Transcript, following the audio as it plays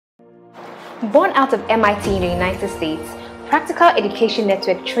Born out of MIT in the United States, Practical Education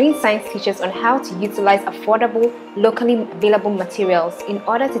Network trains science teachers on how to utilize affordable, locally available materials in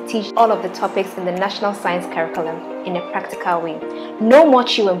order to teach all of the topics in the national science curriculum in a practical way. No more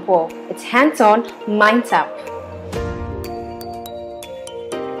chew and pour. It's hands-on, mind up.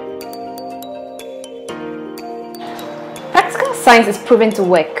 Practical science is proven to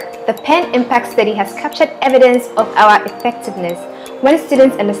work. The Penn Impact Study has captured evidence of our effectiveness. When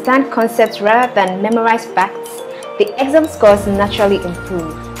students understand concepts rather than memorize facts, the exam scores naturally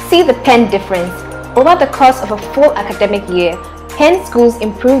improve. See the Penn difference. Over the course of a full academic year, Penn schools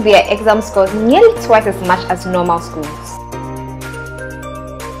improve their exam scores nearly twice as much as normal schools.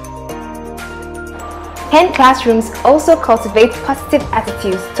 Penn classrooms also cultivate positive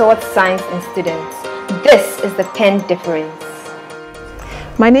attitudes towards science and students. This is the Penn difference.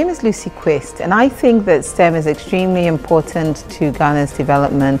 My name is Lucy Quist, and I think that STEM is extremely important to Ghana's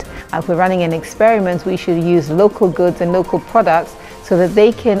development. If we're running an experiment, we should use local goods and local products so that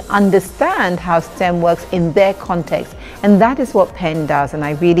they can understand how STEM works in their context. And that is what Penn does, and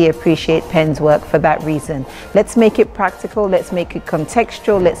I really appreciate Penn's work for that reason. Let's make it practical, let's make it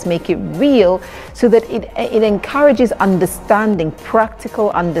contextual, let's make it real so that it encourages understanding,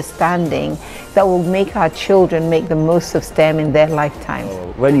 practical understanding that will make our children make the most of STEM in their lifetime.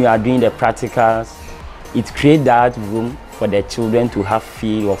 When you are doing the practicals, it creates that room for the children to have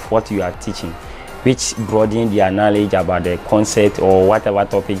feel of what you are teaching, which broadens their knowledge about the concept or whatever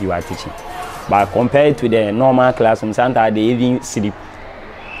topic you are teaching. But compared to the normal classroom, sometimes they even sleep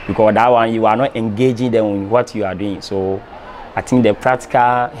because that one you are not engaging them in what you are doing. So I think the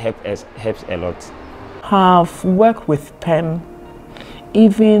practical helps a lot. Have worked with Penn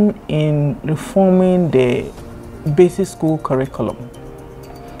even in reforming the basic school curriculum,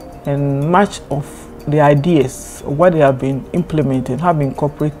 and much of the ideas, what they have been implementing, have been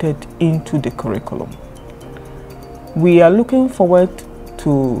incorporated into the curriculum. We are looking forward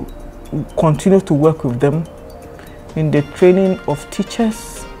to continue to work with them in the training of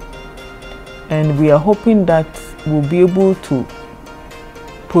teachers, and we are hoping that we'll be able to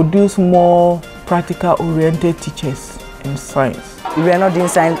produce more practical oriented teachers in science. We were not doing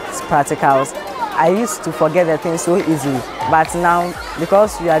science practicals. I used to forget the things so easily, but now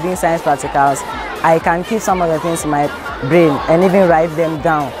because we are doing science practicals, I can keep some of the things in my brain and even write them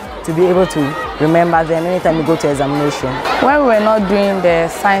down to be able to remember them anytime we go to examination. When we're not doing the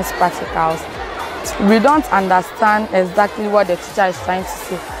science practicals, we don't understand exactly what the teacher is trying to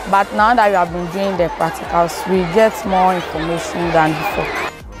say. But now that we have been doing the practicals, we get more information than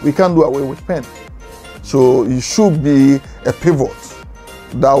before. We can't do away with Penn. So it should be a pivot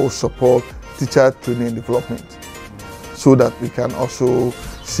that will support teacher training and development so that we can also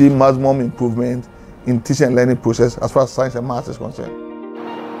see maximum improvement in teaching and learning process as far as science and maths is concerned.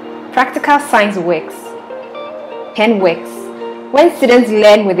 Practical science works. Penn works. When students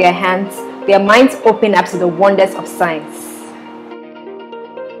learn with their hands, their minds open up to the wonders of science.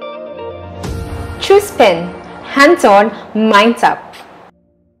 Choose Penn. Hands-on, mind up.